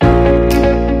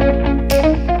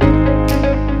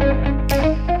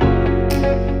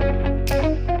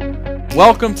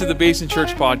Welcome to the Basin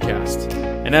Church Podcast.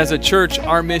 And as a church,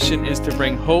 our mission is to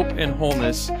bring hope and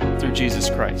wholeness through Jesus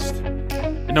Christ.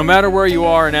 And no matter where you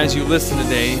are and as you listen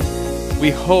today, we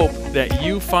hope that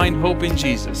you find hope in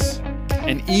Jesus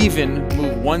and even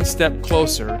move one step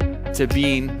closer to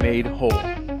being made whole.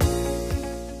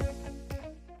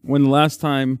 When the last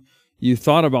time you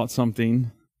thought about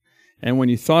something, and when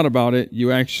you thought about it,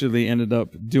 you actually ended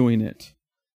up doing it.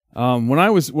 When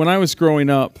I was growing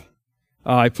up,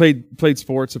 I played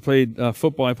sports. I played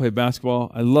football. I played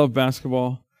basketball. I love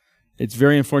basketball. It's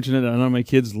very unfortunate that none of my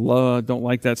kids don't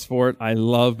like that sport. I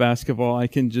love basketball. I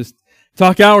can just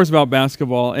talk hours about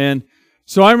basketball. And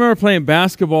so I remember playing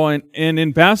basketball, and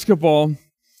in basketball,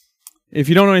 if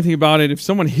you don't know anything about it, if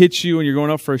someone hits you and you're going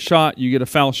up for a shot, you get a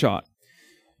foul shot.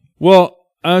 Well,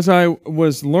 as I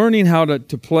was learning how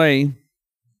to play,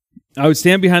 I would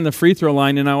stand behind the free throw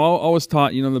line, and I always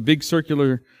taught, the big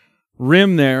circular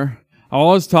rim there, I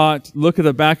always taught, look at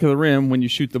the back of the rim when you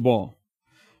shoot the ball.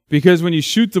 Because when you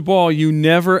shoot the ball, you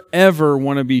never, ever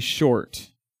want to be short.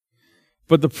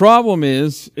 But the problem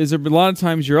is there a lot of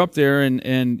times you're up there and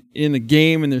in the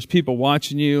game and there's people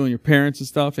watching you and your parents and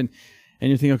stuff, and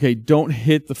you think, okay, don't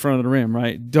hit the front of the rim,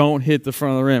 right? Don't hit the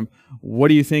front of the rim. What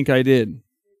do you think I did?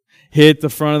 Hit the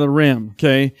front of the rim,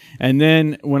 okay? And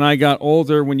then when I got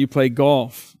older, when you play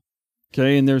golf,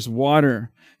 okay, and there's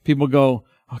water, people go,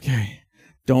 okay,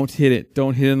 don't hit it.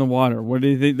 Don't hit it in the water. What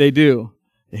do they do?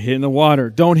 They hit in the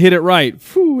water. Don't hit it right.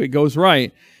 Phew, it goes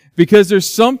right. Because there's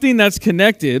something that's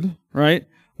connected, right,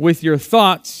 with your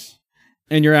thoughts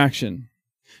and your action.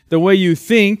 The way you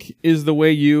think is the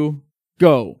way you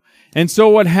go. And so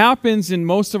what happens in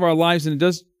most of our lives, and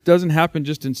it doesn't happen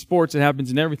just in sports, it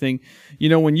happens in everything.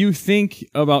 When you think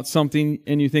about something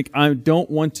and you think, I don't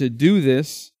want to do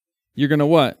this, you're going to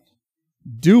what?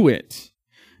 Do it.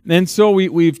 And so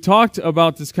we've talked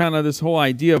about this whole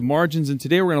idea of margins, and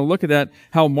today we're going to look at that,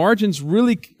 how margins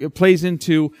really plays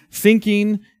into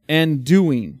thinking and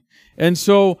doing. And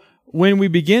so when we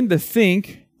begin to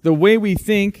think, the way we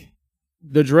think,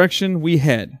 the direction we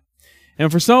head.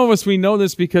 And for some of us, we know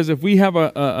this because if we have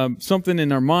something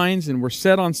in our minds and we're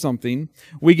set on something,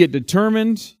 we get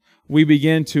determined, we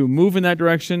begin to move in that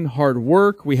direction, hard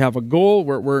work, we have a goal,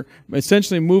 we're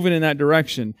essentially moving in that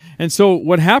direction. And so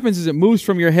what happens is it moves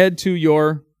from your head to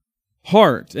your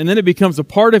heart, and then it becomes a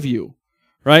part of you,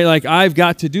 right? Like, I've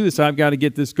got to do this, I've got to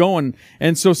get this going.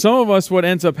 And so some of us, what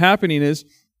ends up happening is,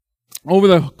 over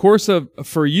the course of,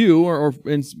 for you, or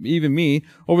even me,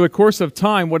 over the course of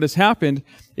time, what has happened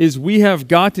is we have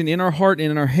gotten in our heart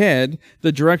and in our head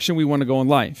the direction we want to go in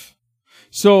life.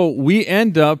 So we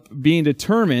end up being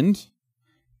determined,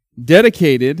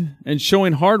 dedicated, and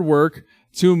showing hard work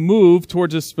to move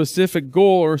towards a specific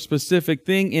goal or a specific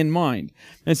thing in mind.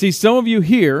 And see, some of you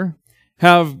here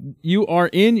you are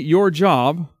in your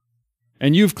job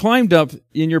and you've climbed up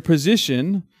in your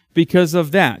position because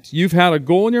of that. You've had a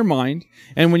goal in your mind,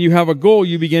 and when you have a goal,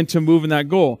 you begin to move in that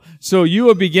goal. So you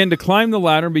will begin to climb the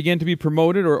ladder and begin to be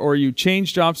promoted, or you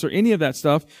change jobs or any of that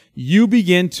stuff. You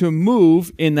begin to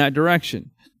move in that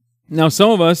direction. Now, some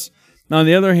of us, on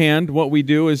the other hand, what we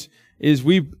do is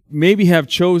we maybe have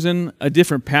chosen a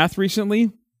different path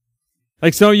recently.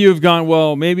 Like some of you have gone,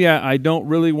 well, maybe I don't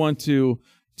really want to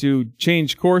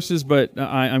change courses, but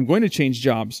I'm going to change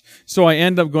jobs. So I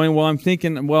end up going, well, I'm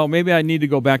thinking, well, maybe I need to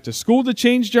go back to school to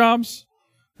change jobs,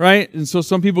 right? And so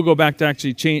some people go back to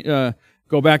actually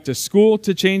go back to school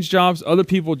to change jobs. Other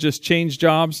people just change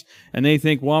jobs, and they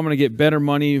think, well, I'm going to get better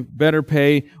money, better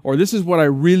pay, or this is what I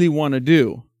really want to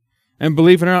do. And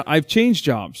believe it or not, I've changed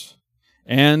jobs,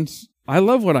 and I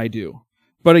love what I do.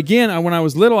 But again, when I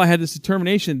was little, I had this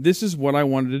determination, this is what I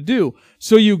wanted to do.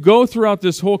 So you go throughout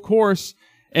this whole course,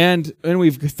 and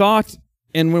we've thought,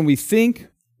 and when we think,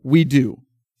 we do.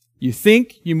 You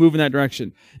think, you move in that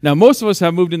direction. Now, most of us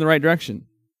have moved in the right direction.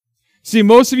 See,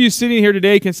 most of you sitting here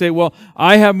today can say, well,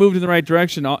 I have moved in the right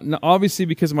direction, obviously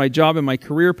because of my job and my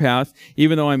career path,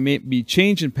 even though I may be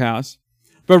changing paths.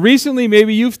 But recently,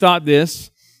 maybe you've thought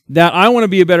this, that I want to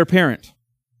be a better parent.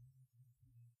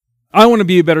 I want to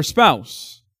be a better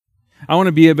spouse. I want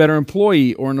to be a better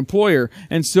employee or an employer.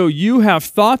 And so you have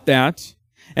thought that,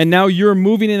 and now you're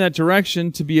moving in that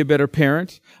direction to be a better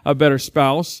parent, a better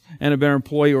spouse, and a better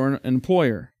employee or an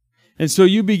employer. And so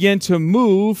you begin to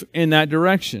move in that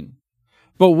direction.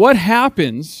 But what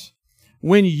happens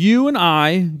when you and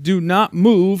I do not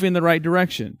move in the right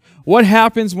direction? What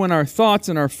happens when our thoughts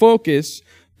and our focus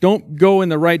don't go in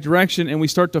the right direction and we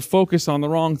start to focus on the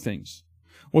wrong things?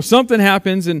 Well, something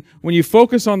happens, and when you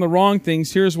focus on the wrong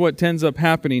things, here's what ends up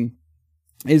happening,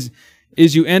 is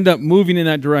you end up moving in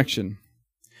that direction.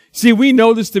 See, we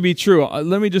know this to be true.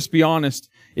 Let me just be honest.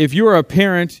 If you're a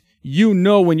parent, you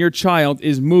know when your child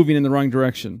is moving in the wrong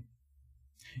direction.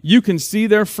 You can see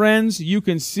their friends, you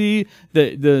can see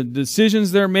the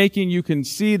decisions they're making, you can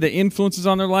see the influences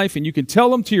on their life, and you can tell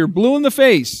them till you're blue in the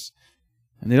face.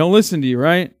 And they don't listen to you,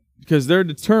 right? Because they're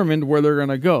determined where they're going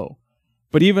to go.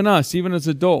 But even us, even as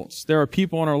adults, there are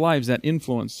people in our lives that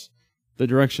influence the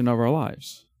direction of our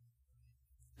lives.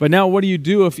 But now what do you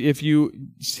do if you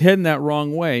head in that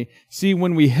wrong way? See,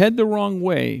 when we head the wrong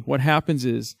way, what happens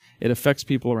is it affects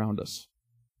people around us.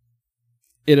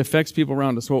 It affects people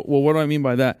around us. Well, what do I mean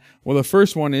by that? Well, the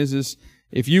first one is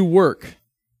if you work,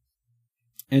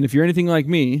 and if you're anything like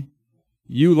me,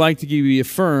 you like to be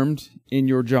affirmed in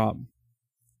your job.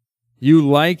 You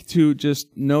like to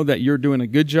just know that you're doing a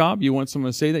good job. You want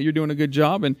someone to say that you're doing a good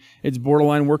job, and it's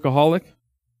borderline workaholic.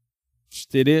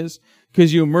 It is.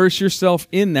 Because you immerse yourself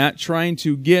in that, trying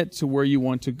to get to where you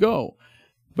want to go.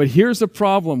 But here's the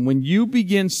problem. When you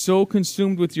begin so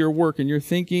consumed with your work and you're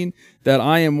thinking that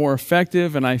I am more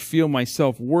effective and I feel my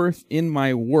self-worth in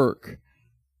my work,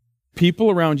 people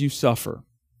around you suffer.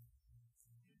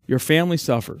 Your family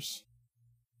suffers.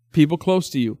 People close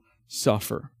to you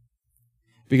suffer.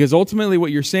 Because ultimately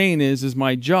what you're saying is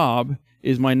my job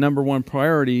is my number one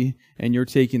priority and you're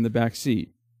taking the back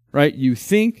seat. Right? You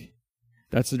think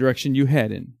that's the direction you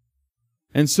head in.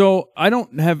 And so I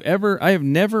have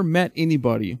never met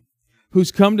anybody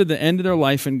who's come to the end of their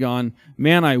life and gone,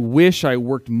 man, I wish I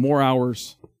worked more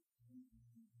hours.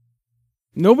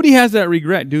 Nobody has that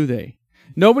regret, do they?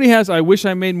 Nobody has, I wish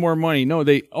I made more money. No,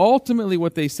 they ultimately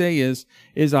what they say is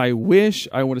I wish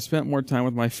I would have spent more time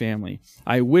with my family.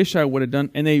 I wish I would have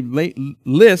done, and they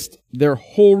list their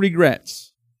whole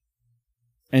regrets.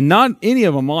 And not any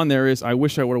of them on there is, I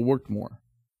wish I would have worked more.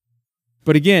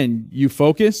 But again, you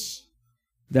focus.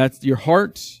 That's your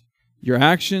heart, your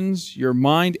actions, your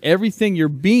mind, everything, your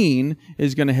being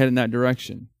is going to head in that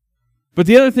direction. But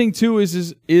the other thing too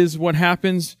is what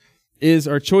happens is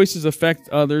our choices affect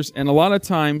others. And a lot of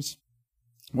times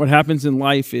what happens in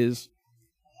life is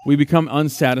we become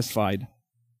unsatisfied.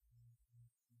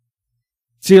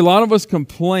 See, a lot of us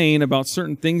complain about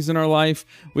certain things in our life.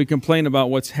 We complain about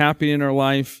what's happening in our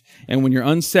life. And when you're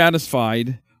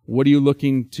unsatisfied, what are you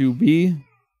looking to be?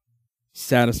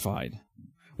 Satisfied.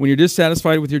 When you're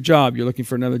dissatisfied with your job, you're looking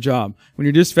for another job. When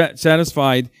you're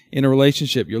dissatisfied in a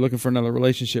relationship, you're looking for another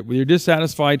relationship. When you're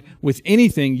dissatisfied with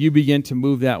anything, you begin to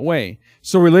move that way.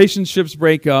 So relationships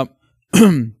break up.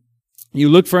 You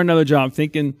look for another job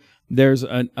thinking there's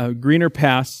a greener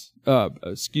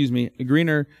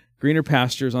greener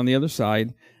pastures on the other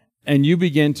side, and you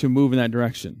begin to move in that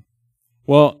direction.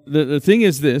 Well, the thing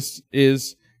is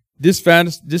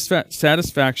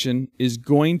dissatisfaction is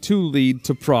going to lead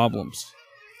to problems.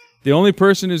 The only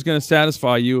person who's going to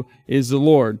satisfy you is the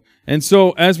Lord. And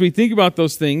so as we think about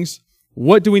those things,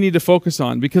 what do we need to focus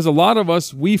on? Because a lot of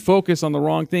us, we focus on the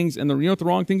wrong things. And you know what the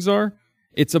wrong things are?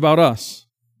 It's about us.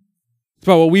 It's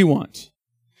about what we want.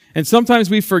 And sometimes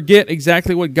we forget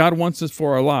exactly what God wants us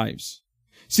for our lives.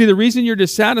 See, the reason you're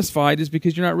dissatisfied is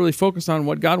because you're not really focused on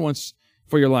what God wants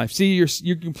for your life. See,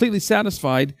 you're completely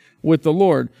satisfied with the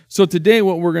Lord. So today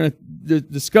what we're going to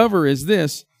discover is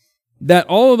this, that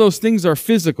all of those things are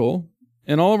physical,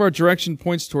 and all of our direction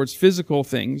points towards physical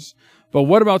things. But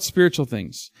what about spiritual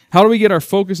things? How do we get our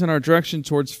focus and our direction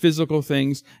towards physical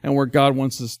things and where God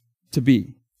wants us to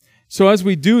be? So as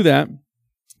we do that,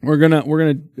 we're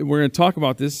gonna talk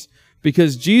about this,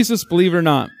 because Jesus, believe it or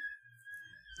not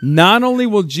only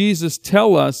will Jesus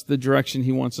tell us the direction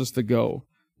He wants us to go,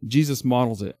 Jesus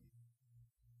models it.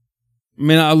 I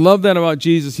mean, I love that about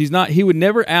Jesus. He would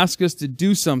never ask us to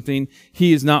do something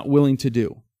He is not willing to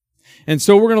do. And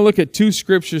so we're going to look at two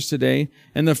scriptures today.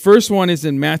 And the first one is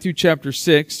in Matthew chapter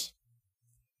 6.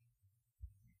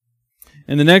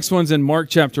 And the next one's in Mark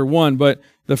chapter 1. But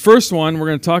the first one we're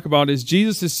going to talk about is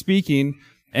Jesus is speaking,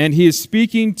 and He is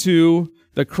speaking to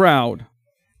the crowd.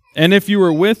 And if you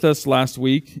were with us last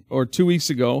week or 2 weeks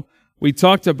ago, we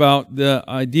talked about the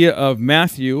idea of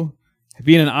Matthew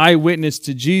being an eyewitness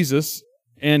to Jesus,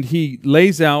 and he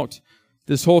lays out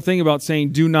this whole thing about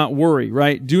saying, do not worry,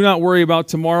 right? Do not worry about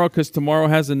tomorrow, because tomorrow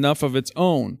has enough of its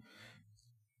own.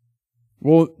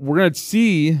 Well, we're going to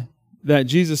see that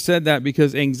Jesus said that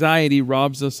because anxiety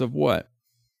robs us of what?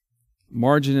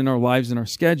 Margin in our lives and our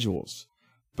schedules.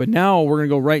 But now we're going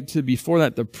to go right to before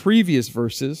that, the previous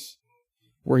verses,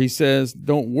 where he says,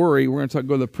 don't worry. We're going to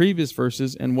go to the previous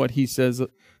verses and what he says.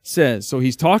 So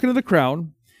he's talking to the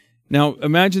crowd. Now,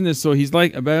 imagine this. So he's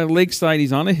like about a lakeside.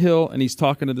 He's on a hill, and he's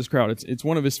talking to this crowd. It's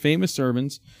one of his famous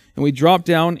sermons. And we drop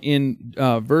down in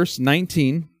verse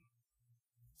 19.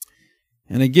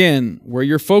 And again, where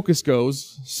your focus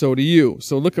goes, so do you.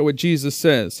 So look at what Jesus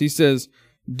says. He says,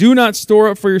 do not store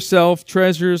up for yourself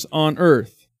treasures on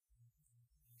earth,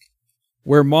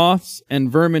 where moths and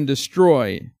vermin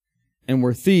destroy, and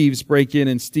where thieves break in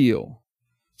and steal.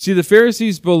 See, the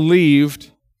Pharisees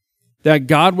believed that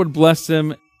God would bless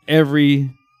them every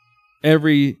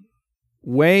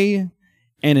way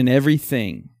and in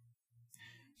everything.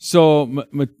 So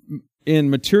in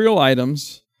material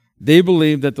items, they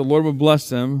believed that the Lord would bless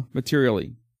them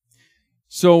materially.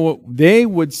 So they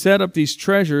would set up these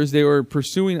treasures. They were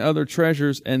pursuing other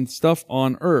treasures and stuff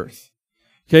on earth.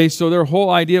 Okay, so their whole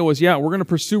idea was, we're going to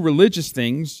pursue religious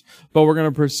things, but we're going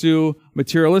to pursue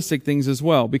materialistic things as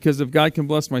well. Because if God can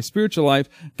bless my spiritual life,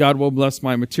 God will bless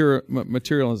my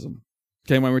materialism.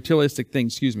 Okay, my materialistic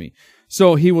things,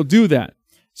 So He will do that.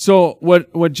 So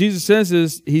what Jesus says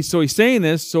is, He's saying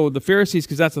this, so the Pharisees,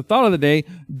 because that's the thought of the day,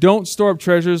 don't store up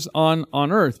treasures on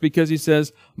earth. Because He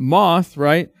says, moth,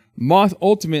 right? Moth,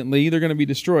 ultimately, they're going to be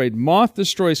destroyed. Moth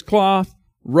destroys cloth,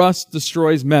 rust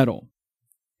destroys metal.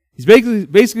 He's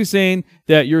basically saying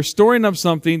that you're storing up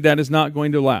something that is not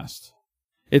going to last.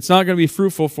 It's not going to be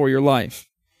fruitful for your life.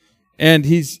 And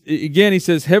he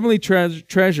says, heavenly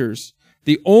treasures,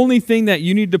 the only thing that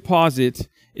you need to deposit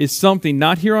is something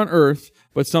not here on earth,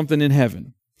 but something in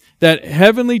heaven. That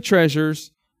heavenly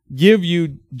treasures give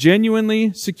you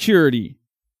genuinely security.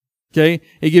 Okay?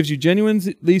 It gives you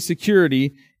genuinely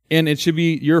security, and it should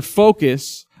be your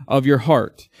focus of your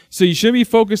heart. So you shouldn't be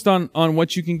focused on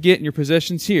what you can get in your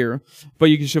possessions here, but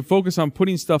you should focus on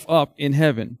putting stuff up in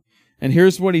heaven. And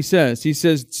here's what he says. He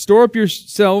says, store up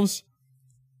yourselves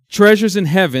treasures in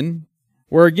heaven,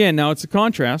 where again, now it's a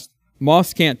contrast.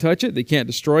 Moths can't touch it. They can't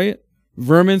destroy it.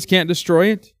 Vermins can't destroy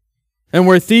it. And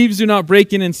where thieves do not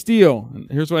break in and steal.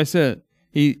 And here's what I said.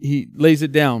 He lays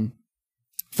it down.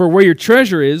 For where your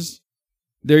treasure is,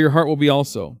 there your heart will be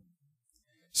also.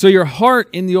 So your heart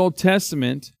in the Old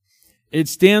Testament, it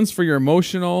stands for your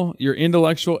emotional, your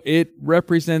intellectual. It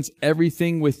represents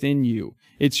everything within you.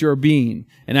 It's your being.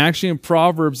 And actually in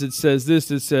Proverbs it says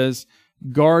this. It says,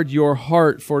 guard your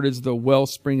heart, for it is the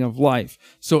wellspring of life.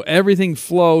 So everything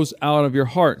flows out of your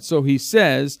heart. So he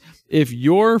says, if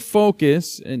your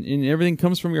focus and everything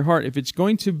comes from your heart, if it's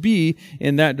going to be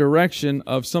in that direction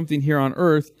of something here on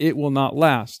earth, it will not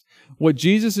last. What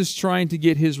Jesus is trying to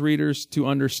get his readers to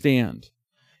understand,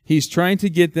 he's trying to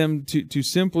get them to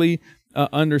simply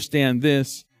understand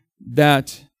this,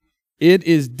 that it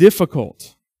is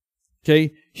difficult.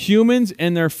 Okay? Humans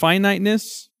and their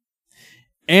finiteness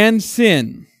and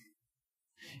sin.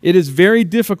 It is very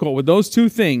difficult with those two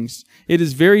things. It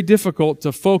is very difficult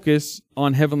to focus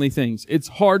on heavenly things. It's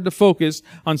hard to focus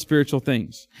on spiritual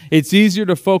things. It's easier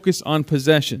to focus on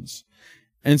possessions.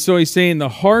 And so he's saying the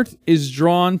heart is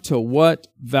drawn to what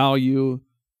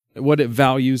it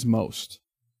values most.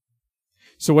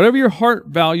 So whatever your heart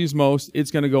values most,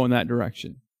 it's going to go in that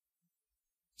direction.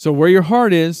 So where your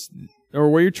heart is, or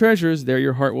where your treasure is, there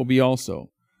your heart will be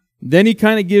also. Then he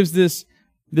kind of gives this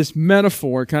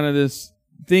metaphor, kind of this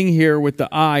thing here with the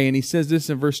eye, and he says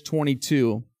this in verse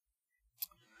 22.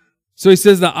 So he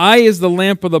says, the eye is the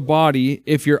lamp of the body.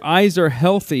 If your eyes are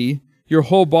healthy, your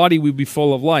whole body will be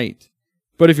full of light.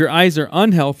 But if your eyes are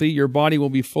unhealthy, your body will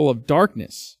be full of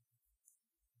darkness.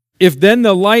 If then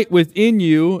the light within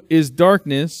you is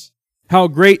darkness, how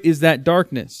great is that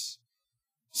darkness?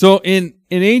 So in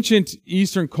ancient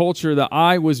Eastern culture, the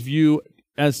eye was viewed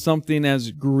as something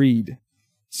as greed.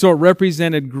 So it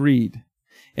represented greed.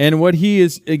 And what he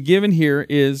is given here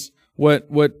is what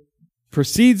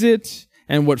precedes it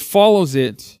and what follows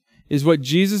it is what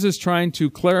Jesus is trying to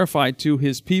clarify to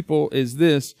his people is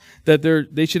this, that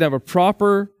they should have a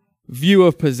proper view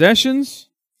of possessions,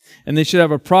 and they should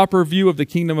have a proper view of the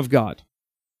kingdom of God.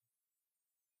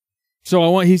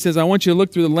 So he says, I want you to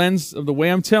look through the lens of the way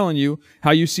I'm telling you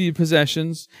how you see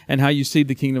possessions and how you see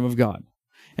the kingdom of God.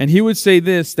 And he would say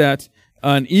this, that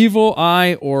an evil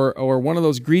eye or one of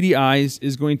those greedy eyes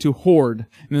is going to hoard,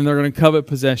 and then they're going to covet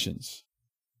possessions.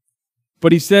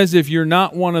 But he says if you're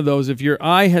not one of those, if your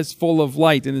eye has full of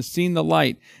light and has seen the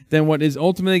light, then what is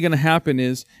ultimately going to happen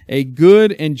is a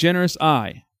good and generous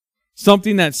eye,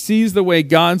 something that sees the way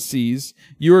God sees,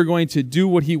 you are going to do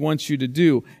what he wants you to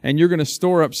do, and you're going to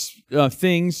store up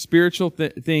things, spiritual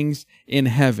things in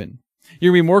heaven.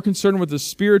 You're going to be more concerned with the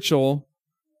spiritual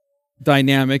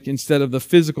dynamic instead of the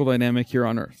physical dynamic here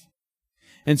on earth.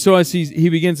 And so as he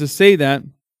begins to say that,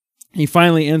 he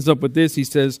finally ends up with this. He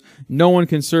says, no one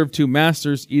can serve two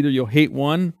masters. Either you'll hate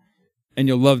one and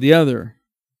you'll love the other.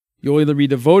 You'll either be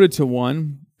devoted to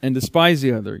one and despise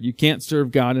the other. You can't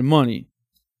serve God and money.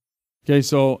 Okay,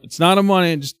 so it's not a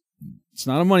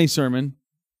money sermon.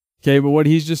 Okay, but what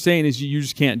he's just saying is you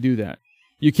just can't do that.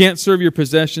 You can't serve your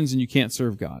possessions and you can't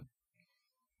serve God.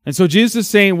 And so Jesus is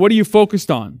saying, what are you focused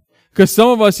on? Because some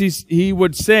of us, he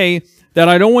would say that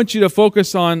I don't want you to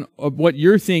focus on what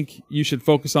you think you should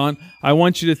focus on. I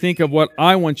want you to think of what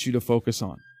I want you to focus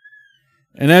on.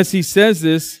 And as he says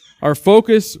this, our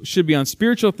focus should be on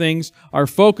spiritual things. Our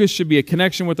focus should be a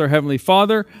connection with our Heavenly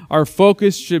Father. Our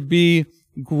focus should be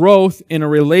growth in a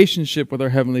relationship with our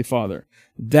Heavenly Father.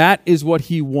 That is what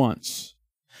he wants.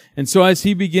 And so as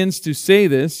he begins to say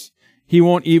this, he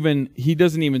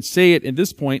doesn't even say it at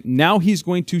this point. Now he's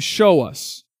going to show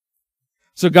us.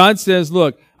 So God says,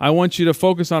 look, I want you to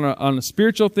focus on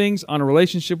spiritual things, on a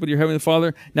relationship with your Heavenly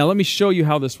Father. Now let me show you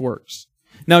how this works.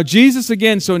 Now Jesus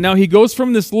again, so now he goes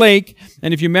from this lake,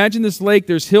 and if you imagine this lake,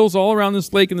 there's hills all around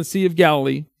this lake in the Sea of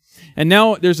Galilee. And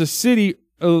now there's a city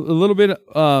a little bit,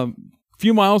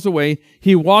 few miles away.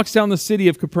 He walks down the city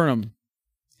of Capernaum.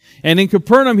 And in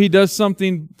Capernaum, he does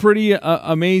something pretty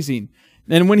amazing.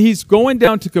 And when he's going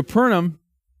down to Capernaum,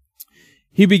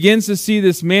 he begins to see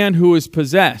this man who is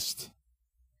possessed.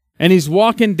 And he's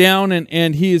walking down,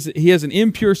 and he has an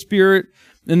impure spirit.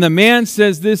 And the man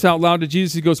says this out loud to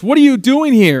Jesus. He goes, "What are you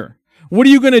doing here? What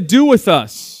are you going to do with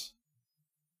us?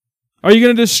 Are you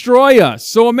going to destroy us?"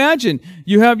 So imagine,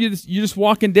 you're just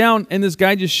walking down, and this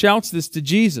guy just shouts this to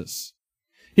Jesus.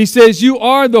 He says, "You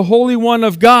are the Holy One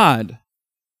of God."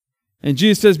 And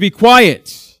Jesus says, "Be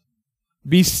quiet.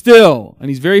 Be still." And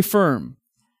he's very firm.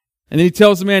 And then he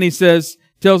tells the man,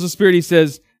 tells the spirit, he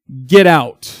says, "Get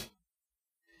out."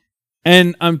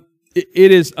 And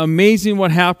it is amazing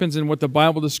what happens and what the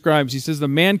Bible describes. He says the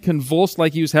man convulsed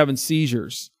like he was having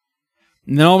seizures.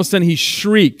 And then all of a sudden he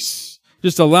shrieks,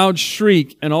 just a loud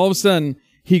shriek, and all of a sudden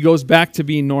he goes back to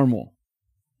being normal.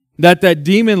 That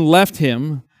demon left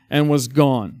him and was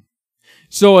gone.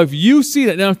 So if you see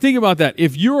that, now think about that.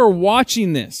 If you are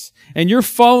watching this and you're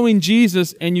following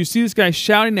Jesus and you see this guy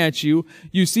shouting at you,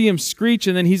 you see him screech,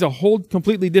 and then he's a whole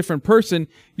completely different person,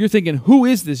 you're thinking, who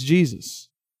is this Jesus?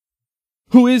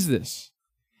 Who is this?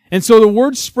 And so the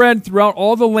word spread throughout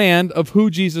all the land of who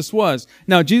Jesus was.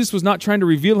 Now, Jesus was not trying to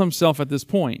reveal himself at this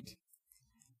point.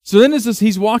 So then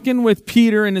he's walking with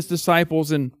Peter and his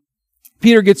disciples, and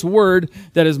Peter gets word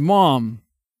that his mom,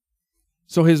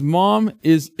 so his mom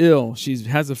is ill. She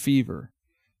has a fever.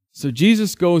 So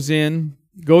Jesus goes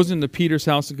into Peter's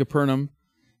house in Capernaum,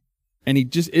 and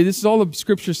this is all the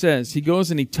scripture says. He goes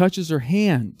and he touches her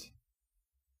hand.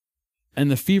 And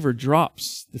the fever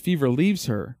drops. The fever leaves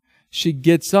her. She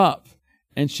gets up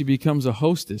and she becomes a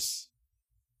hostess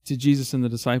to Jesus and the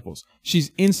disciples. She's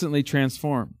instantly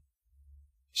transformed.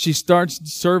 She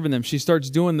starts serving them. She starts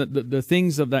doing the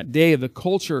things of that day, of the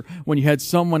culture when you had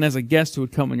someone as a guest who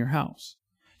would come in your house.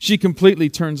 She completely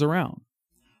turns around.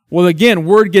 Well, again,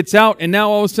 word gets out, and now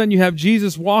all of a sudden you have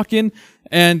Jesus walking,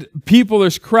 and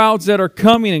there's crowds that are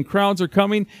coming, and crowds are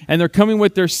coming, and they're coming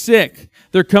with their sick.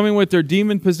 They're coming with their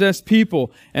demon-possessed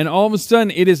people, and all of a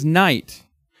sudden it is night.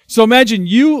 So imagine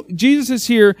Jesus is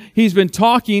here, he's been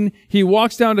talking, he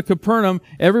walks down to Capernaum,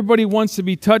 everybody wants to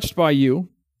be touched by you.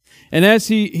 And as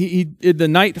the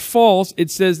night falls, it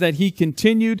says that he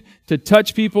continued to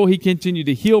touch people, he continued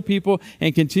to heal people,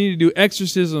 and continued to do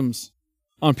exorcisms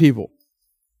on people.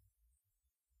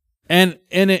 And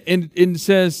it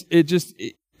says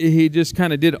he just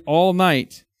kind of did it all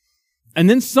night. And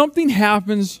then something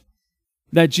happens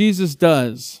that Jesus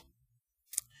does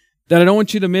that I don't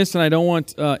want you to miss, and I don't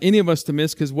want any of us to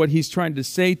miss, because what he's trying to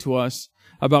say to us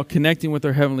about connecting with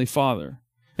our Heavenly Father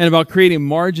and about creating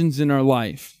margins in our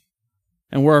life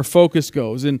and where our focus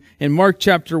goes. And in Mark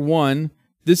chapter 1,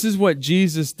 this is what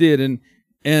Jesus did,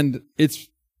 and it's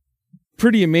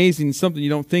pretty amazing, something you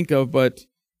don't think of, but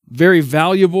very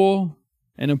valuable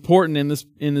and important in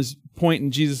this point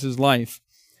in Jesus' life.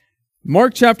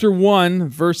 Mark chapter 1,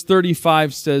 verse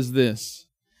 35 says this.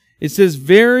 It says,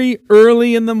 "Very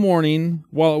early in the morning,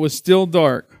 while it was still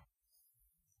dark,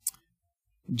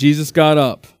 Jesus got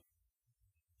up,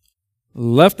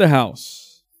 left the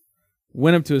house,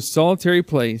 went up to a solitary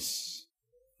place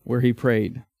where he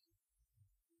prayed."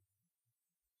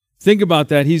 Think about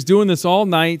that. He's doing this all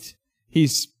night.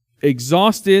 He's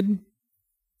exhausted.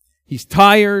 He's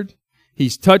tired.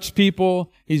 He's touched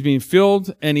people. He's being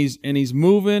filled, and he's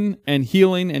moving and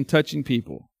healing and touching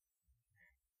people.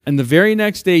 And the very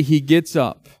next day, he gets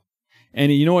up.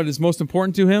 And you know what is most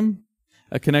important to him?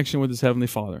 A connection with his Heavenly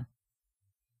Father.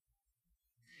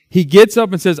 He gets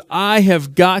up and says, I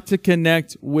have got to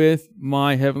connect with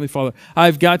my Heavenly Father.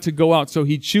 I've got to go out. So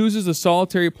he chooses a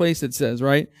solitary place, it says,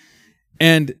 right?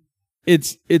 And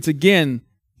it's again,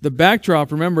 the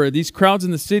backdrop, remember, these crowds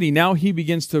in the city, now he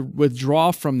begins to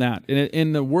withdraw from that.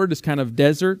 And the word is kind of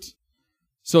desert.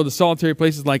 So the solitary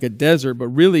place is like a desert, but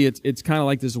really it's kind of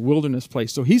like this wilderness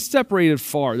place. So he's separated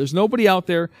far. There's nobody out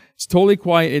there. It's totally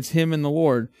quiet. It's him and the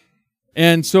Lord.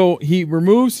 And so he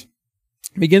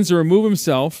begins to remove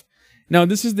himself. Now,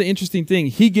 this is the interesting thing.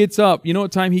 He gets up. You know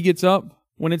what time he gets up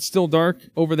when it's still dark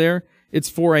over there? It's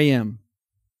 4 a.m.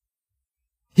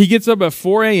 He gets up at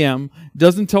 4 a.m.,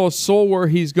 doesn't tell a soul where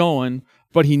he's going,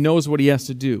 but he knows what he has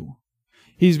to do.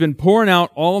 He's been pouring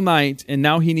out all night, and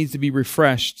now he needs to be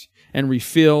refreshed and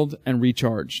refilled and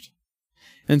recharged.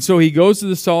 And so he goes to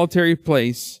the solitary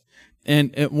place,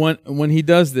 and when he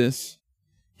does this,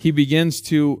 he begins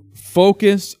to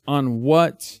focus on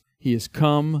what he has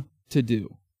come to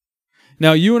do.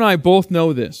 Now, you and I both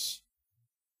know this,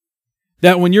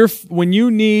 that when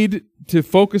you need to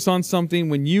focus on something,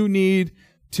 when you need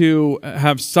to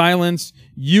have silence,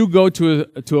 you go to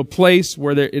a place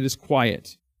where it is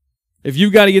quiet. If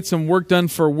you've got to get some work done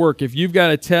for work, if you've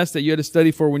got a test that you had to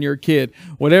study for when you're a kid,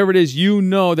 whatever it is, you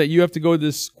know that you have to go to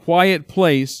this quiet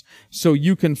place so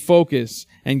you can focus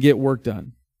and get work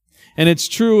done. And it's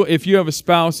true if you have a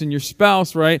spouse and your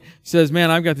spouse, right, says, man,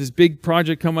 I've got this big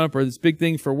project coming up or this big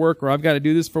thing for work or I've got to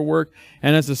do this for work.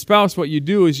 And as a spouse, what you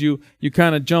do is you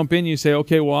kind of jump in, you say,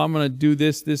 okay, well, I'm going to do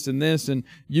this, this, and this. And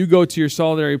you go to your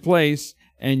solitary place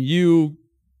and you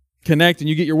connect and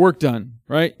you get your work done,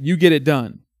 right? You get it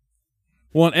done.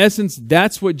 Well, in essence,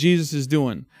 that's what Jesus is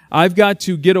doing. I've got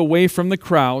to get away from the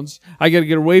crowds. I got to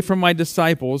get away from my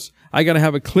disciples. I got to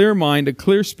have a clear mind, a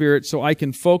clear spirit, so I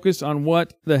can focus on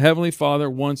what the Heavenly Father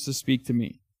wants to speak to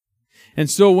me. And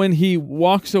so when he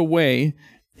walks away,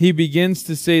 he begins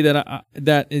to say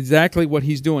that exactly what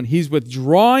he's doing. He's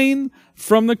withdrawing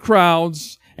from the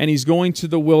crowds and he's going to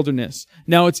the wilderness.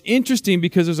 Now, it's interesting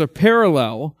because there's a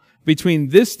parallel between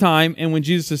this time and when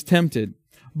Jesus is tempted.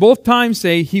 Both times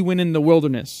say he went in the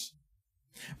wilderness.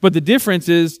 But the difference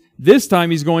is, this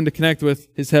time he's going to connect with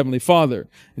his Heavenly Father.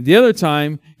 The other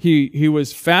time, he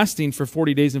was fasting for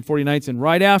 40 days and 40 nights, and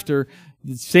right after,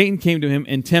 Satan came to him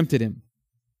and tempted him.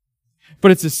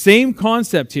 But it's the same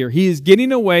concept here. He is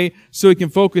getting away so he can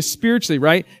focus spiritually,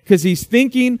 right? Because he's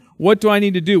thinking, what do I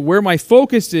need to do? Where my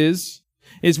focus is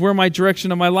where my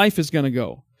direction of my life is going to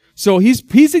go. So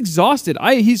he's exhausted.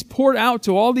 He's poured out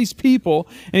to all these people,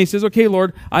 and he says, okay,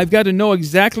 Lord, I've got to know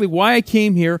exactly why I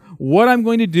came here, what I'm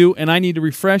going to do, and I need to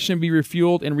refresh and be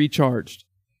refueled and recharged.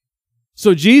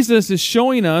 So Jesus is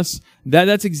showing us that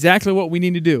that's exactly what we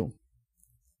need to do.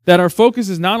 That our focus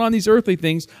is not on these earthly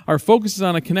things. Our focus is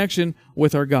on a connection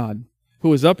with our God,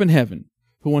 who is up in heaven,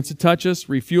 who wants to touch us,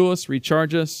 refuel us,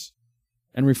 recharge us,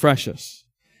 and refresh us.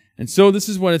 And so this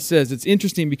is what it says. It's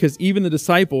interesting because even the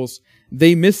disciples,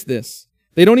 they miss this.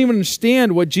 They don't even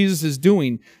understand what Jesus is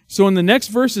doing. So in the next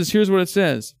verses, here's what it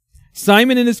says.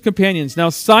 Simon and his companions. Now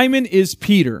Simon is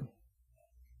Peter.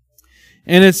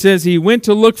 And it says he went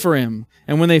to look for him.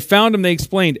 And when they found him, they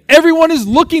explained, everyone is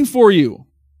looking for you.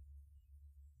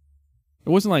 It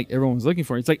wasn't like everyone was looking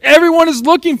for you. It's like, everyone is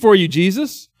looking for you,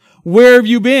 Jesus. Where have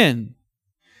you been?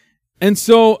 And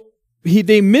so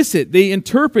they miss it. They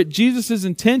interpret Jesus'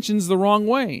 intentions the wrong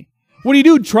way. What do you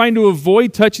do? Trying to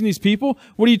avoid touching these people?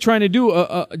 What are you trying to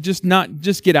do?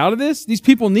 Just get out of this? These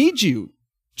people need you.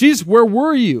 Jesus, where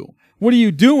were you? What are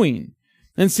you doing?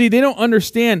 And see, they don't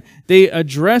understand. They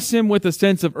address him with a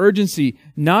sense of urgency,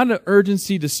 not an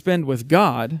urgency to spend with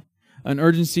God, an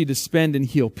urgency to spend and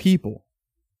heal people.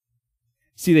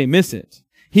 See, they miss it.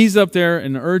 He's up there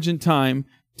in an urgent time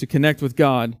to connect with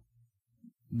God.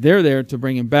 They're there to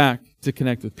bring him back to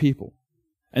connect with people.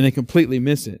 And they completely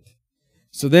miss it.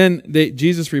 So then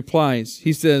Jesus replies.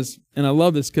 He says, and I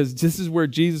love this because this is where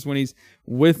Jesus, when he's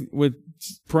with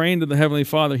praying to the Heavenly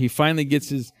Father, he finally gets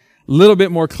his little bit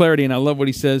more clarity. And I love what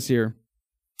he says here.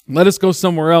 Let us go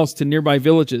somewhere else to nearby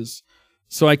villages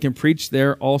so I can preach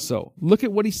there also. Look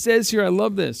at what he says here. I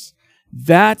love this.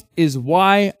 That is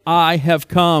why I have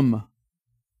come.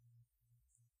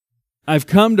 I've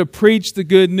come to preach the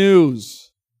good news.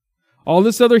 All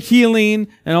this other healing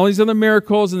and all these other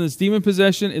miracles and this demon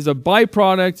possession is a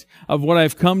byproduct of what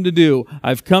I've come to do.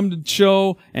 I've come to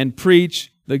show and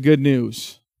preach the good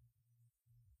news.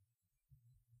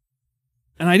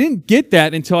 And I didn't get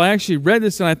that until I actually read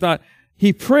this and I thought,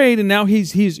 he prayed and now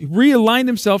he's realigned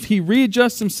himself. He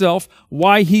readjusts himself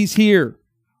why he's here.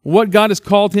 What God has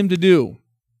called him to do.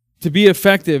 To be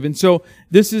effective. And so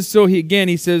this is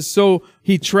he says, so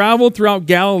he traveled throughout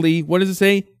Galilee. What does it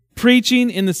say? Preaching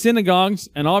in the synagogues,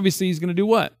 and obviously he's going to do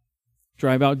what?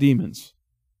 Drive out demons.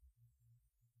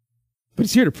 But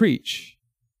he's here to preach.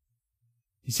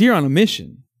 He's here on a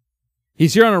mission.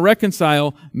 He's here on to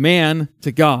reconcile man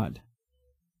to God.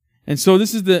 And so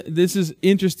this is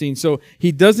interesting. So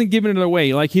he doesn't give it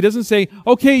away. Like, he doesn't say,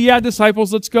 okay, yeah,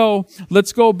 disciples, let's go.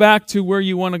 Let's go back to where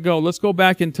you want to go. Let's go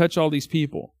back and touch all these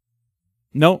people.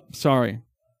 Nope, sorry.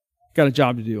 Got a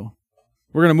job to do.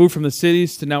 We're going to move from the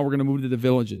cities to now we're going to move to the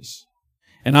villages.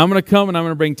 And I'm going to come and I'm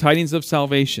going to bring tidings of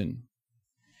salvation.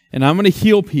 And I'm going to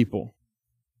heal people.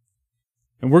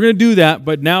 And we're going to do that,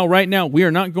 but now, right now, we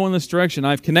are not going this direction.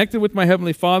 I've connected with my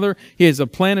Heavenly Father. He has a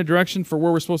plan, a direction for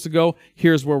where we're supposed to go.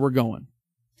 Here's where we're going.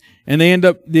 And they end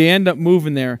up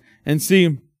moving there. And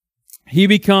see, he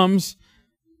becomes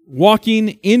walking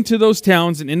into those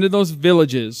towns and into those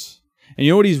villages. And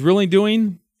you know what he's really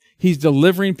doing? He's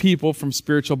delivering people from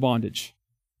spiritual bondage.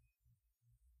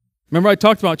 Remember I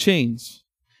talked about chains.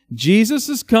 Jesus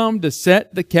has come to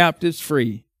set the captives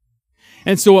free.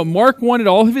 And so what Mark wanted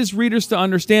all of his readers to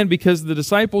understand, because the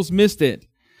disciples missed it,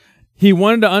 he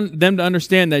wanted them to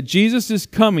understand that Jesus is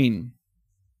coming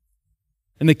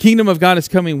and the kingdom of God is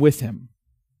coming with him.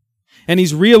 And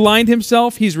he's realigned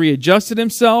himself, he's readjusted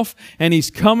himself, and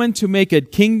he's coming to make a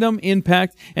kingdom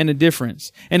impact and a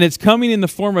difference. And it's coming in the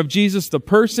form of Jesus the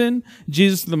person,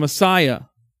 Jesus the Messiah.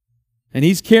 And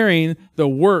he's carrying the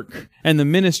work and the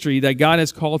ministry that God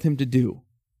has called him to do.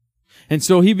 And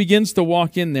so he begins to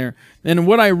walk in there. And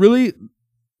what I really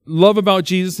love about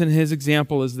Jesus and his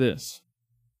example is this.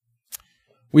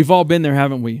 We've all been there,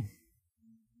 haven't we?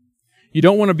 You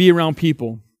don't want to be around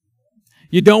people.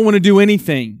 You don't want to do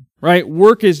anything, right?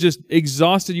 Work has just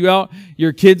exhausted you out.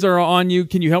 Your kids are on you.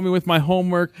 Can you help me with my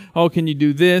homework? Oh, can you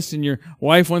do this? And your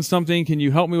wife wants something. Can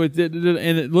you help me with it?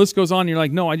 And the list goes on. And you're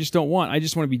like, no, I just don't want. I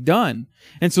just want to be done.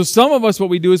 And so some of us, what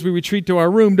we do is we retreat to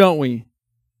our room, don't we?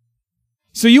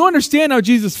 So you understand how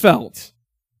Jesus felt.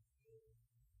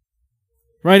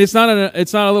 Right? It's not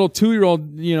a little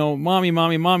 2-year-old,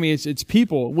 mommy. It's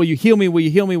people. Will you heal me? Will you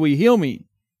heal me? Will you heal me?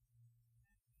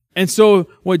 And so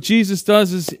what Jesus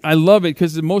does is, I love it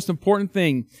because the most important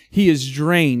thing, he is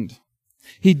drained.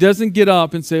 He doesn't get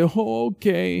up and say, oh,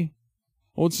 okay,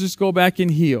 let's just go back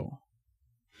and heal.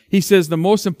 He says, the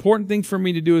most important thing for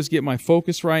me to do is get my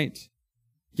focus right,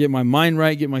 get my mind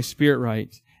right, get my spirit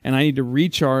right. And I need to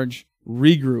recharge,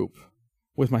 regroup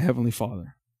with my Heavenly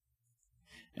Father.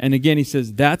 And again, he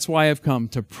says, that's why I've come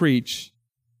to preach.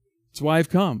 That's why I've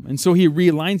come. And so he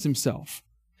realigns himself.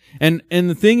 And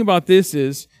the thing about this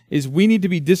is we need to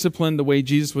be disciplined the way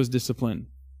Jesus was disciplined.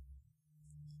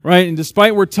 Right? And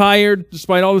despite we're tired,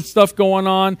 despite all the stuff going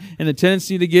on and the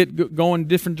tendency to get going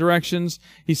different directions,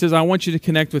 he says, I want you to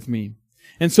connect with me.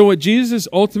 And so what Jesus is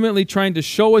ultimately trying to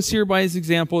show us here by his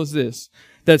example is this,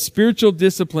 that spiritual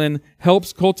discipline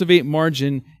helps cultivate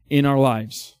margin in our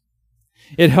lives.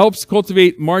 It helps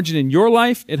cultivate margin in your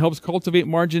life. It helps cultivate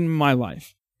margin in my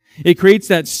life. It creates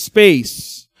that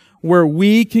space where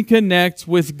we can connect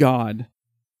with God.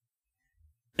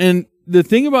 And the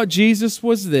thing about Jesus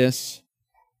was this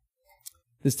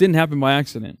didn't happen by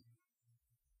accident.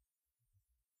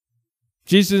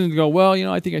 Jesus didn't go, well,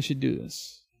 I think I should do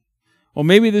this. Well,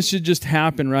 maybe this should just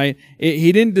happen, right?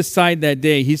 He didn't decide that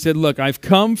day. He said, look, I've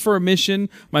come for a mission.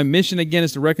 My mission, again,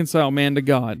 is to reconcile man to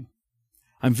God.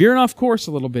 I'm veering off course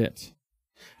a little bit.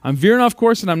 I'm veering off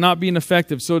course and I'm not being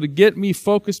effective. So to get me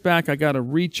focused back, I got to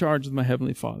recharge with my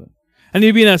Heavenly Father. I need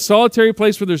to be in that solitary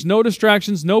place where there's no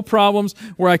distractions, no problems,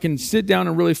 where I can sit down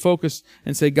and really focus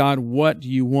and say, God, what do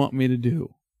you want me to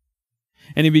do?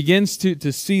 And he begins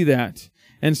to see that.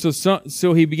 And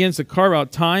so he begins to carve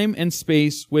out time and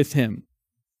space with him.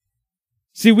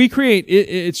 See,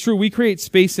 it's true, we create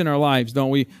space in our lives,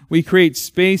 don't we? We create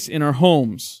space in our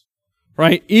homes,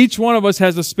 right? Each one of us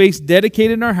has a space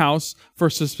dedicated in our house for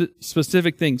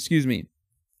specific things,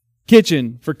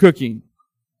 Kitchen for cooking.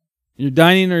 Your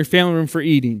dining or your family room for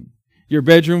eating. Your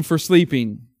bedroom for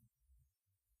sleeping.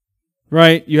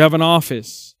 Right? You have an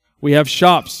office. We have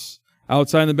shops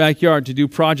outside in the backyard to do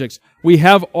projects. We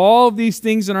have all of these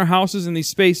things in our houses and these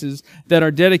spaces that are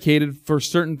dedicated for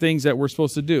certain things that we're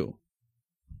supposed to do.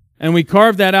 And we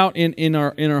carve that out in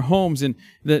our homes. And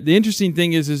the interesting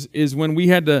thing is when we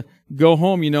had to go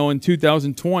home, in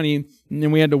 2020, and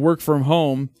then we had to work from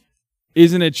home,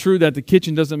 isn't it true that the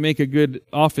kitchen doesn't make a good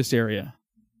office area?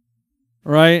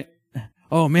 Right?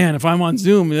 Oh man, if I'm on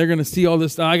Zoom, they're going to see all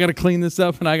this stuff. I got to clean this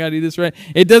up and I got to do this right.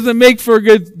 It doesn't make for a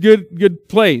good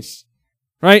place.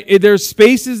 Right? There's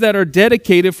spaces that are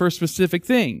dedicated for a specific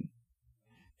thing.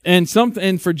 And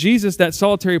for Jesus, that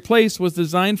solitary place was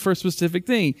designed for a specific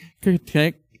thing.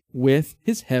 Connect with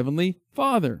his Heavenly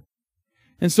Father.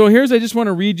 And so I just want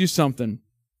to read you something.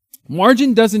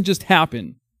 Margin doesn't just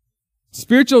happen.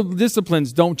 Spiritual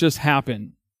disciplines don't just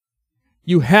happen.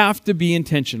 You have to be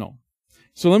intentional.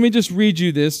 So let me just read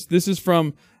you this. This is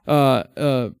from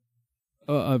a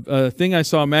thing I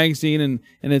saw, a magazine,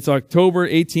 and it's October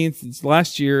 18th. It's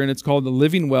last year, and it's called The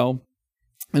Living Well.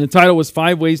 And the title was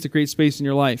 5 Ways to Create Space in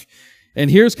Your Life. And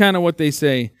here's kind of what they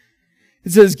say.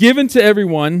 It says, given to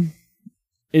everyone,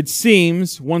 it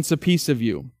seems, wants a piece of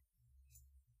you.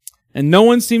 And no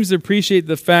one seems to appreciate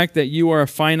the fact that you are a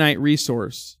finite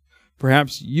resource.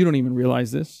 Perhaps you don't even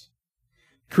realize this.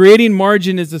 Creating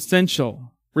margin is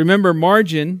essential. Remember,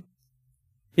 margin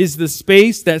is the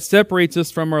space that separates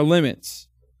us from our limits.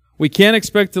 We can't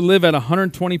expect to live at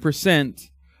 120%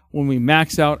 when we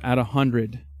max out at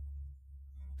 100.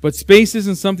 But space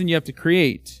isn't something you have to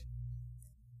create.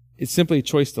 It's simply a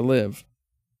choice to live.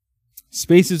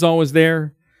 Space is always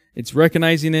there. It's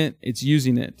recognizing it. It's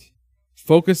using it.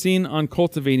 Focusing on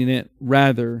cultivating it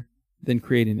rather than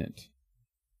creating it.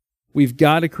 We've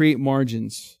got to create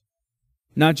margins.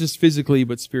 Not just physically,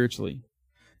 but spiritually.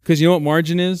 Because you know what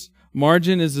margin is?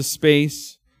 Margin is the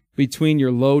space between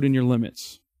your load and your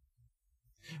limits.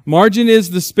 Margin is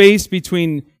the space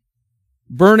between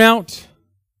burnout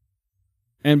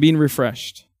and being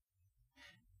refreshed.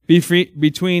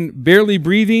 Between barely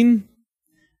breathing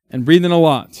and breathing a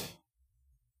lot.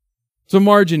 So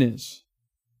margin is.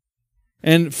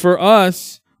 And for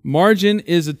us, margin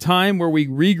is a time where we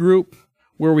regroup,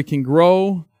 where we can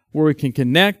grow, where we can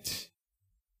connect,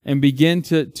 and begin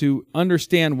to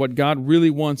understand what God really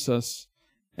wants us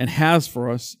and has for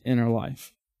us in our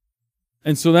life.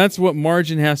 And so that's what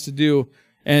margin has to do.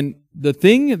 And the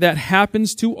thing that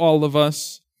happens to all of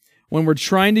us when we're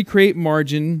trying to create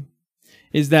margin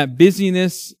is that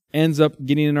busyness ends up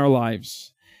getting in our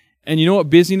lives. And you know what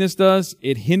busyness does?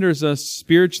 It hinders us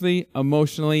spiritually,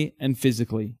 emotionally, and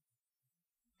physically.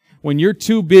 When you're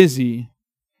too busy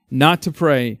not to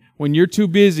pray, when you're too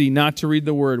busy not to read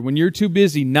the Word, when you're too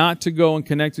busy not to go and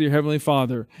connect with your Heavenly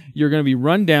Father, you're going to be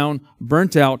run down,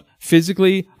 burnt out,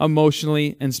 physically,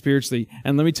 emotionally, and spiritually.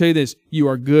 And let me tell you this, you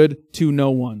are good to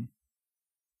no one.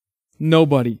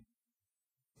 Nobody.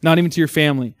 Not even to your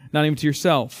family, not even to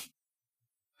yourself.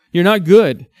 You're not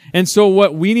good. And so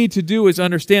what we need to do is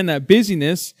understand that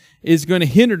busyness is going to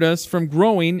hinder us from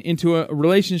growing into a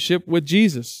relationship with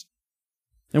Jesus.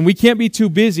 And we can't be too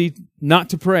busy not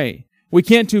to pray. We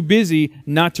can't be too busy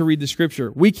not to read the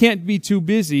Scripture. We can't be too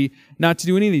busy not to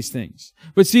do any of these things.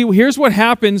 But see, here's what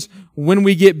happens when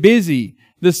we get busy.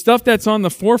 The stuff that's on the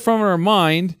forefront of our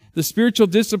mind, the spiritual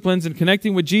disciplines and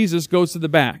connecting with Jesus, goes to the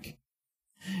back.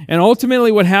 And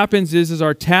ultimately what happens is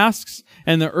our tasks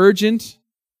and the urgent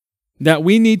that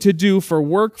we need to do for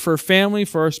work, for family,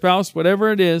 for our spouse,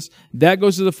 whatever it is, that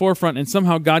goes to the forefront, and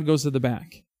somehow God goes to the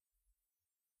back.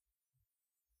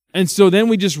 And so then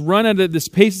we just run at this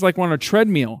pace. It's like we're on a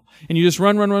treadmill, and you just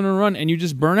run, and you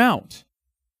just burn out.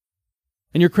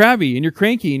 And you're crabby, and you're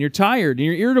cranky, and you're tired, and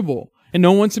you're irritable, and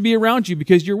no one wants to be around you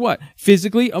because you're what?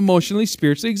 Physically, emotionally,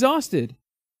 spiritually exhausted.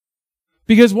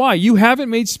 Because why? You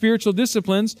haven't made spiritual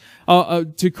disciplines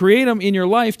to create them in your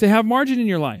life, to have margin in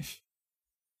your life.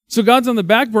 So God's on the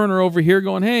back burner over here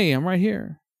going, hey, I'm right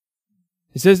here.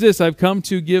 It says this, I've come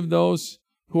to give those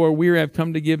who are weary, I've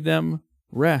come to give them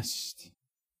rest.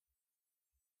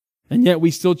 And yet we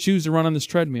still choose to run on this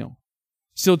treadmill.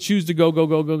 Still choose to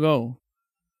go.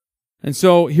 And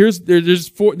so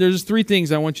there's 3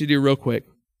 things I want you to do real quick.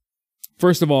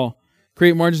 First of all,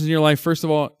 create margins in your life. First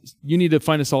of all, you need to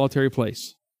find a solitary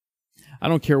place. I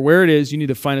don't care where it is, you need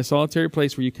to find a solitary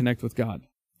place where you connect with God.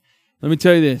 Let me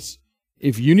tell you this.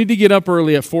 If you need to get up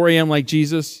early at 4 a.m. like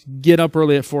Jesus, get up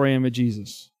early at 4 a.m. at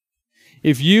Jesus.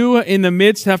 If you, in the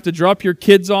midst, have to drop your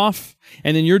kids off,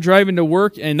 and then you're driving to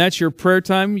work, and that's your prayer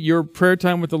time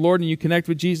with the Lord, and you connect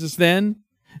with Jesus then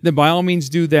by all means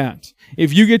do that.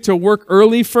 If you get to work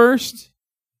early first,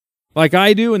 like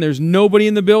I do, and there's nobody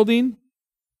in the building,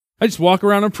 I just walk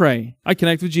around and pray. I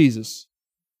connect with Jesus.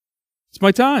 It's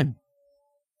my time.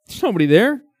 There's nobody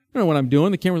there. I don't know what I'm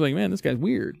doing. The camera's like, man, this guy's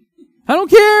weird. I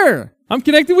don't care. I'm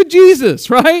connected with Jesus,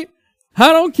 right?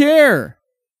 I don't care.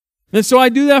 And so I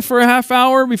do that for a half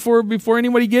hour before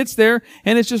anybody gets there,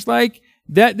 and it's just like,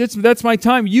 that's my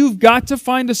time. You've got to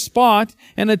find a spot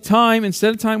and a time,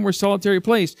 instead of time, where solitary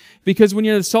place. Because when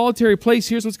you're in a solitary place,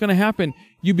 here's what's going to happen.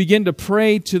 You begin to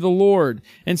pray to the Lord.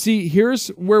 And see, here's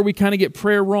where we kind of get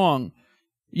prayer wrong.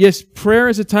 Yes, prayer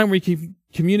is a time where you can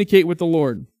communicate with the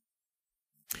Lord.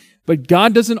 But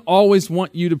God doesn't always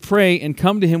want you to pray and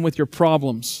come to Him with your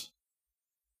problems.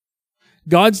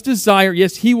 God's desire,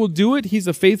 yes, He will do it. He's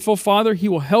a faithful Father. He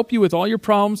will help you with all your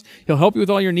problems. He'll help you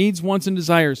with all your needs, wants, and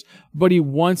desires. But He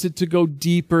wants it to go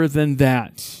deeper than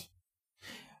that.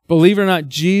 Believe it or not,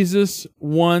 Jesus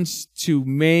wants to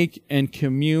make and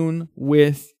commune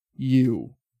with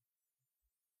you.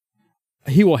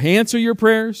 He will answer your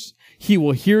prayers. He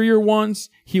will hear your wants.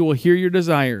 He will hear your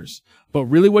desires. But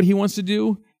really what He wants to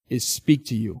do is speak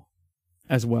to you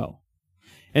as well.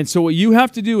 And so what you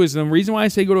have to do is, the reason why I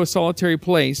say go to a solitary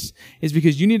place is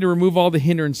because you need to remove all the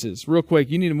hindrances. Real quick,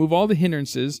 you need to move all the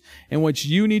hindrances, and what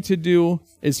you need to do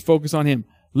is focus on Him.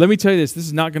 Let me tell you this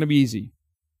is not going to be easy.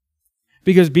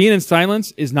 Because being in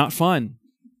silence is not fun.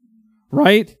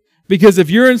 Right? Because if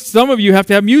you're in, some of you have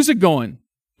to have music going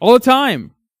all the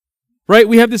time. Right?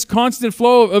 We have this constant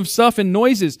flow of stuff and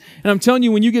noises. And I'm telling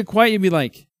you, when you get quiet, you'll be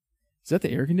like, is that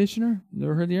the air conditioner?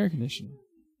 Never heard the air conditioner.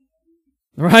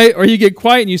 Right? Or you get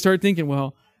quiet and you start thinking,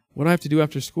 well, what do I have to do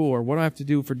after school? Or what do I have to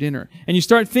do for dinner? And you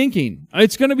start thinking.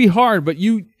 It's going to be hard, but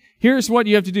here's what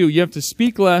you have to do. You have to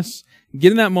speak less,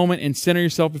 get in that moment and center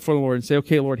yourself before the Lord and say,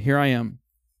 okay, Lord, here I am.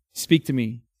 Speak to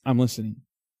me. I'm listening.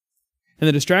 And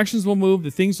the distractions will move,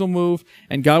 the things will move,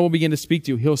 and God will begin to speak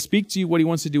to you. He'll speak to you what He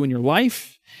wants to do in your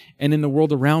life and in the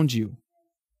world around you.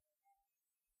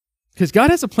 Because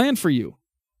God has a plan for you.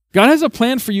 God has a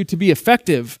plan for you to be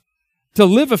effective, to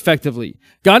live effectively.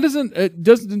 God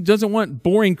doesn't want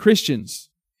boring Christians.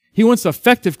 He wants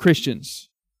effective Christians.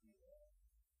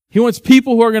 He wants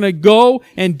people who are going to go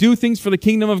and do things for the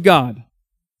kingdom of God.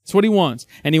 That's what He wants.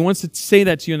 And He wants to say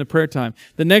that to you in the prayer time.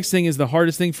 The next thing is the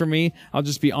hardest thing for me. I'll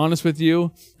just be honest with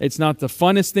you. It's not the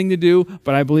funnest thing to do,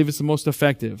 but I believe it's the most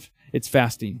effective. It's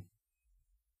fasting.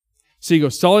 So you go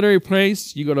solitary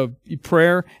place, you go to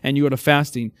prayer, and you go to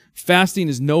fasting. Fasting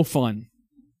is no fun.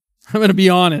 I'm going to be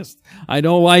honest. I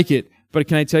don't like it. But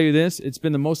can I tell you this? It's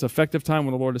been the most effective time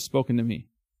when the Lord has spoken to me.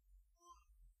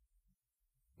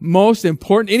 Most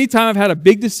important, anytime I've had a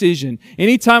big decision,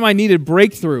 anytime I needed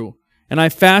breakthrough, and I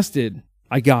fasted,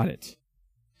 I got it.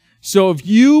 So if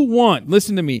you want,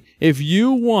 listen to me, if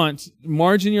you want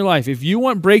margin in your life, if you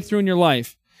want breakthrough in your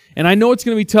life, and I know it's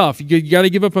going to be tough, you got to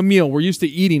give up a meal. We're used to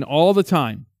eating all the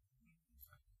time.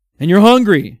 And you're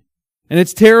hungry, and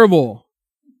it's terrible.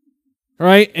 All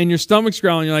right? And your stomach's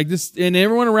growling, you're like this, and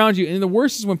everyone around you, and the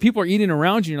worst is when people are eating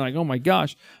around you, and you're like, oh my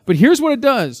gosh. But here's what it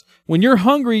does. When you're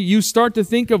hungry, you start to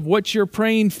think of what you're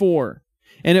praying for.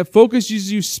 And it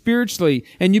focuses you spiritually,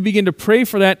 and you begin to pray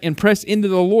for that and press into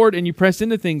the Lord, and you press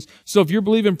into things. So if you're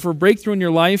believing for breakthrough in your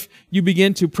life, you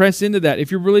begin to press into that. If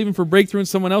you're believing for breakthrough in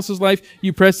someone else's life,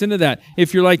 you press into that.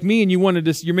 If you're like me and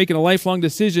you're making a lifelong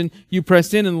decision, you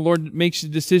press in and the Lord makes the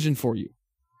decision for you.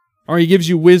 Or He gives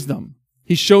you wisdom.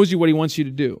 He shows you what He wants you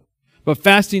to do. But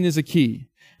fasting is a key.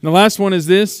 And the last one is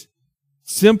this,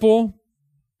 simple,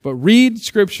 but read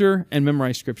Scripture and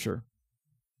memorize Scripture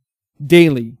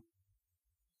daily.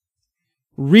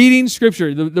 Reading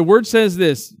Scripture. The Word says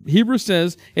this. Hebrews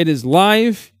says, it is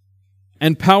live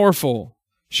and powerful,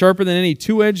 sharper than any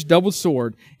two-edged double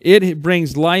sword. It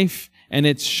brings life, and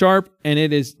it's sharp, and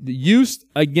it is used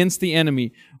against the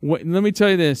enemy. Let me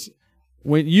tell you this.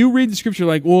 When you read the Scripture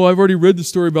like, well, I've already read the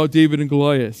story about David and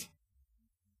Goliath.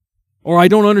 Or I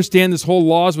don't understand this whole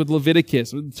laws with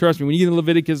Leviticus. Trust me, when you get in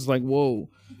Leviticus, it's like, whoa.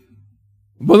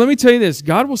 But let me tell you this.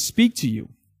 God will speak to you.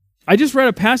 I just read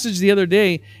a passage the other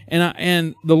day,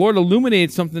 and the Lord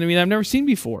illuminated something to me that I've never seen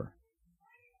before.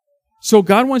 So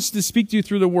God wants to speak to you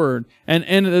through the Word.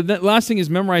 And the last thing is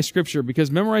memorize Scripture, because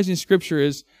memorizing Scripture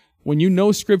is, when you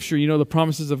know Scripture, you know the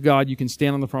promises of God, you can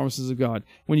stand on the promises of God.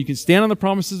 When you can stand on the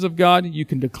promises of God, you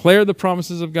can declare the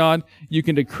promises of God, you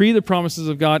can decree the promises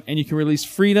of God, and you can release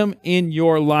freedom in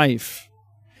your life.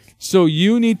 So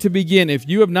you need to begin. If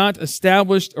you have not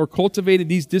established or cultivated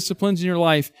these disciplines in your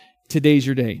life, today's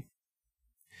your day.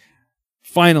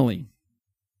 Finally,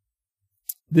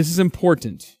 this is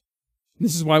important.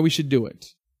 This is why we should do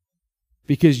it.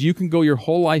 Because you can go your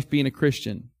whole life being a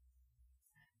Christian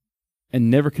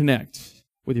and never connect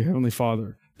with your Heavenly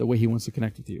Father the way He wants to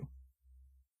connect with you.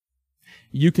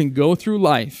 You can go through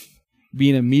life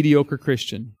being a mediocre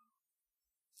Christian.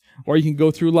 Or you can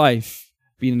go through life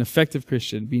being an effective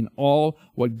Christian, being all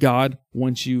what God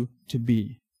wants you to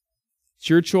be. It's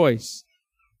your choice.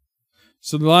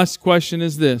 So the last question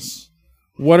is this.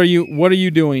 What are you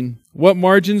doing? What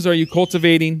margins are you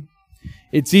cultivating?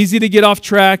 It's easy to get off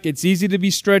track. It's easy to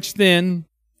be stretched thin.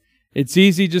 It's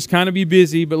easy to just kind of be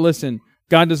busy. But listen,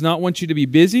 God does not want you to be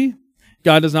busy.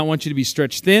 God does not want you to be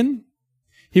stretched thin.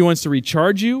 He wants to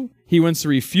recharge you. He wants to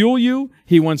refuel you.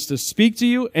 He wants to speak to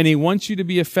you. And He wants you to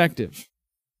be effective.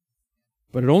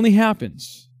 But it only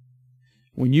happens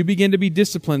when you begin to be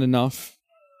disciplined enough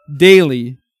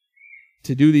daily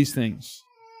to do these things.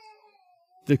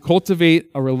 To cultivate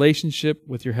a relationship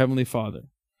with your Heavenly Father.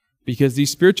 Because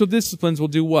these spiritual disciplines will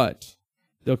do what?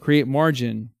 They'll create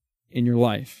margin in your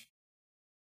life.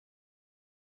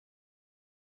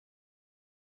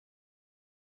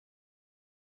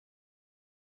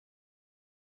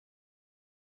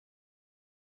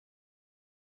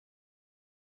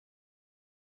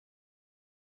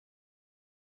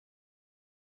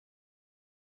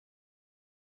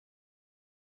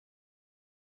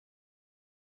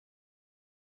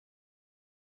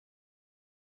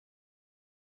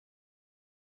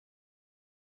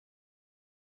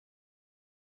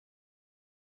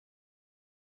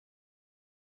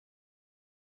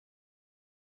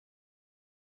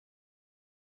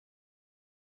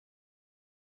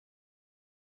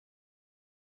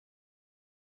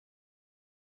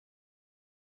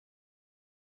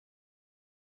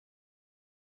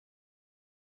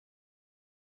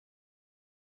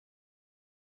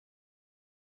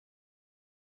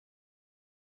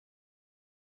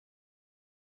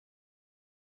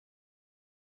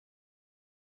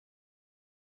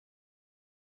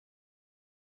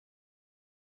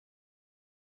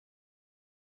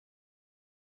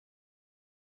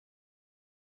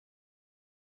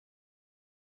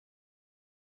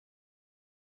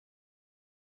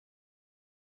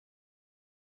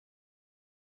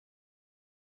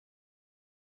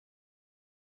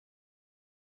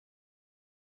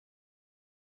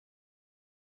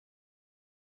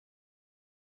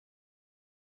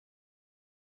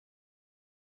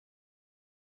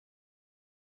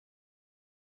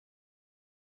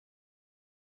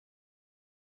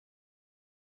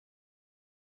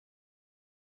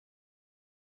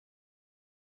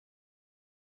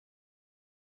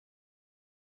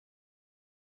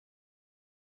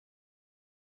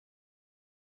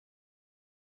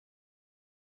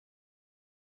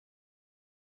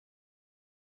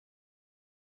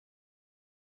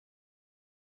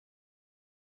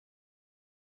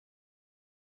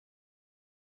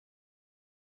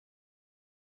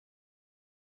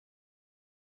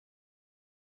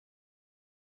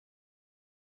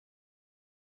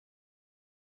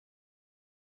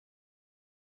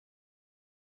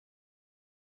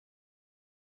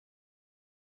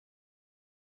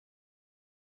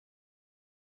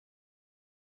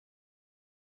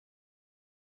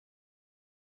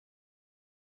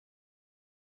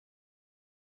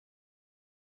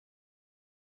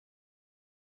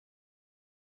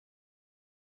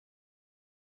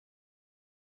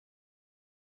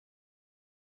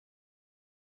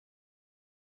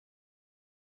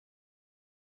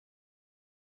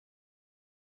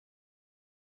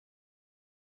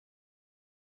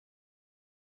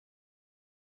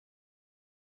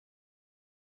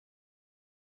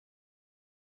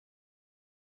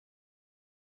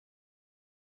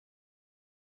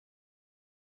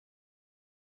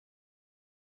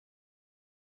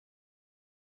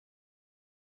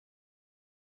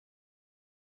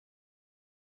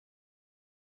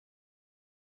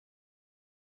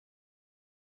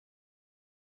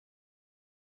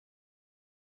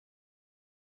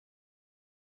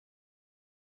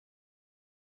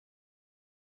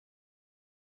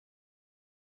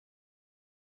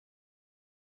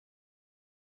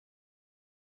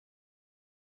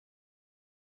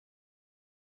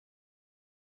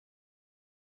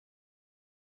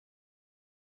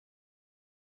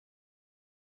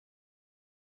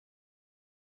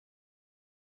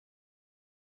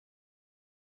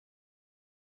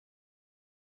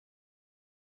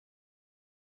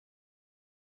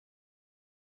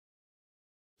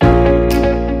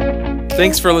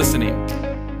 Thanks for listening.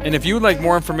 And if you would like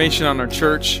more information on our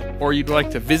church, or you'd like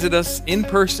to visit us in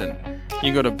person, you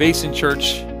can go to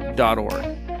basinchurch.org.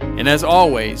 And as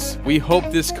always, we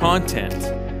hope this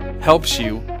content helps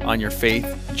you on your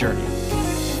faith journey.